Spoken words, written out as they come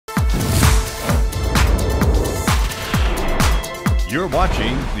You're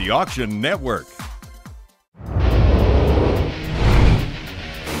watching the Auction Network.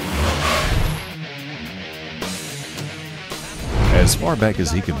 As far back as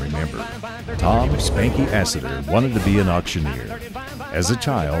he can remember, Tom Spanky Assiter wanted to be an auctioneer. As a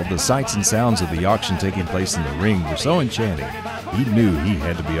child, the sights and sounds of the auction taking place in the ring were so enchanting, he knew he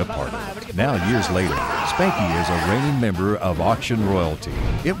had to be a part of it. Now, years later, Spanky is a reigning member of auction royalty.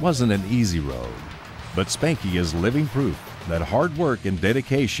 It wasn't an easy road, but Spanky is living proof that hard work and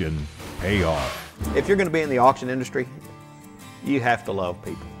dedication pay off. If you're going to be in the auction industry, you have to love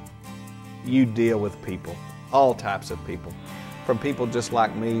people. You deal with people, all types of people. From people just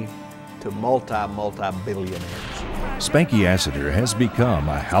like me to multi-billionaires. Spanky Assiter has become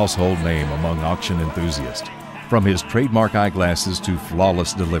a household name among auction enthusiasts. From his trademark eyeglasses to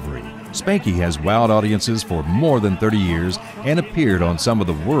flawless delivery, Spanky has wowed audiences for more than 30 years and appeared on some of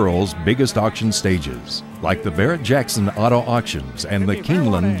the world's biggest auction stages, like the Barrett-Jackson Auto Auctions and the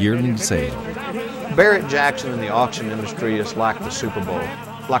Keeneland Yearling Sale. Barrett-Jackson in the auction industry is like the Super Bowl,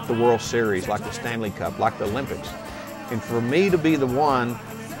 like the World Series, like the Stanley Cup, like the Olympics. And for me to be the one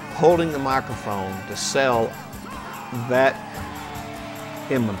holding the microphone to sell that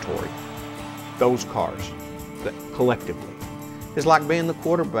inventory, those cars, that collectively, is like being the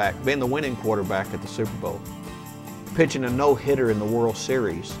quarterback, being the winning quarterback at the Super Bowl, pitching a no-hitter in the World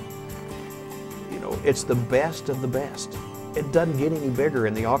Series. You know, it's the best of the best. It doesn't get any bigger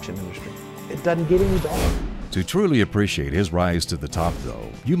in the auction industry. It doesn't get any better. To truly appreciate his rise to the top, though,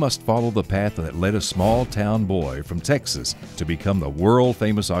 you must follow the path that led a small-town boy from Texas to become the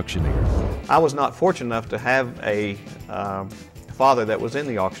world-famous auctioneer. I was not fortunate enough to have a father that was in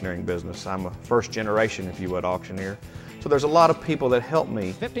the auctioneering business. I'm a first-generation, if you would, auctioneer. So there's a lot of people that helped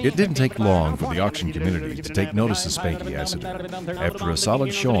me. It didn't take long for the auction community to take notice of Spanky Assiter. After a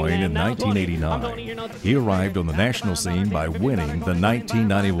solid showing in 1989, he arrived on the national scene by winning the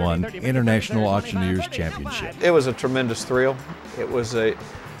 1991 International Auctioneers Championship. It was a tremendous thrill. It was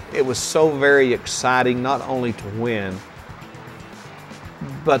so very exciting, not only to win,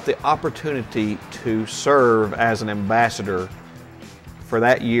 but the opportunity to serve as an ambassador for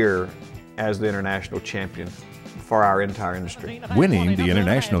that year as the international champion for our entire industry. Winning the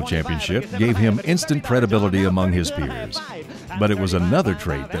international championship gave him instant credibility among his peers, but it was another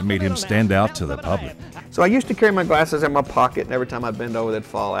trait that made him stand out to the public. So I used to carry my glasses in my pocket, and every time I'd bend over they'd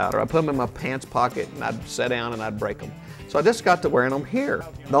fall out, or I put them in my pants pocket and I'd sit down and I'd break them. So I just got to wearing them here.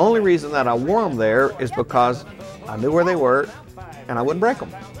 The only reason that I wore them there is because I knew where they were and I wouldn't break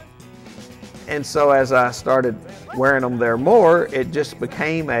them. And so as I started wearing them there more, it just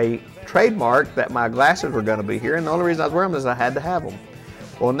became a trademark that my glasses were going to be here, and the only reason I was wearing them is I had to have them.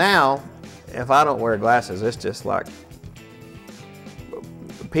 Well, now, if I don't wear glasses, it's just like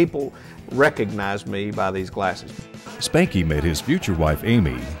people recognize me by these glasses. Spanky met his future wife,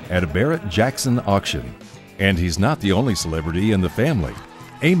 Amy, at a Barrett-Jackson auction. And he's not the only celebrity in the family.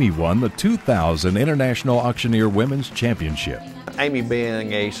 Amy won the 2000 International Auctioneer Women's Championship. Amy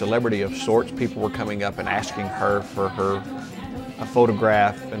being a celebrity of sorts, people were coming up and asking her for a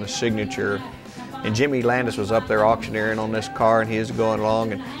photograph and a signature. And Jimmy Landis was up there auctioneering on this car, and he was going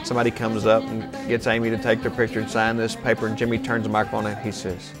along, and somebody comes up and gets Amy to take their picture and sign this paper, and Jimmy turns the microphone and he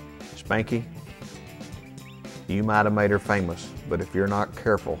says, "Spanky, you might have made her famous, but if you're not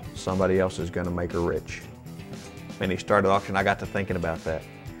careful, somebody else is going to make her rich." And he started the auction. I got to thinking about that.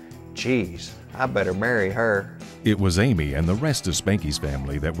 Geez, I better marry her. It was Amy and the rest of Spanky's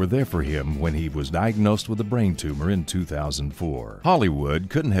family that were there for him when he was diagnosed with a brain tumor in 2004. Hollywood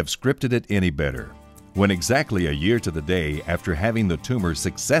couldn't have scripted it any better. When exactly a year to the day after having the tumor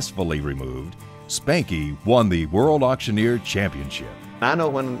successfully removed, Spanky won the World Auctioneer Championship. I know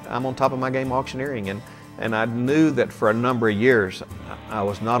when I'm on top of my game auctioneering, and I knew that for a number of years I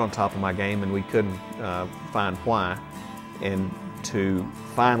was not on top of my game, and we couldn't find why. And to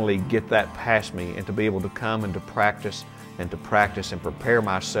finally get that past me and to be able to come and to practice and prepare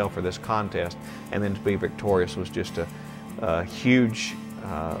myself for this contest and then to be victorious was just a huge,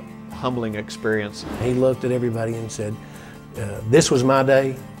 humbling experience. He looked at everybody and said, this was my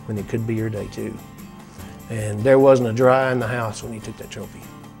day when it could be your day too. And there wasn't a dry eye in the house when he took that trophy.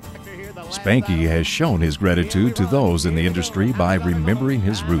 Spanky has shown his gratitude to those in the industry by remembering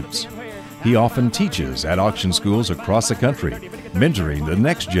his roots. He often teaches at auction schools across the country, mentoring the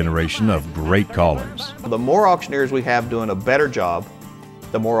next generation of great callers. The more auctioneers we have doing a better job,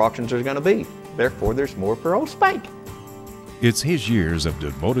 the more auctions there's going to be. Therefore, there's more for old Spank. It's his years of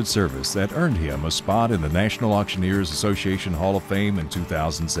devoted service that earned him a spot in the National Auctioneers Association Hall of Fame in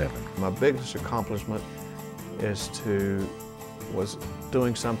 2007. My biggest accomplishment was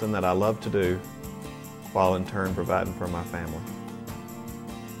doing something that I love to do while in turn providing for my family.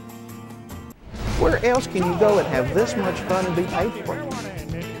 Where else can you go and have this much fun and be paid for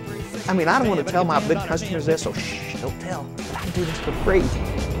it? I mean, I don't want to tell my big customers this, so shh, don't tell. I do this for free.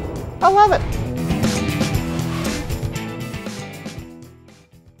 I love it.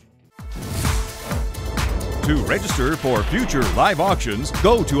 To register for future live auctions,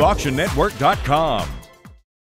 go to auctionnetwork.com.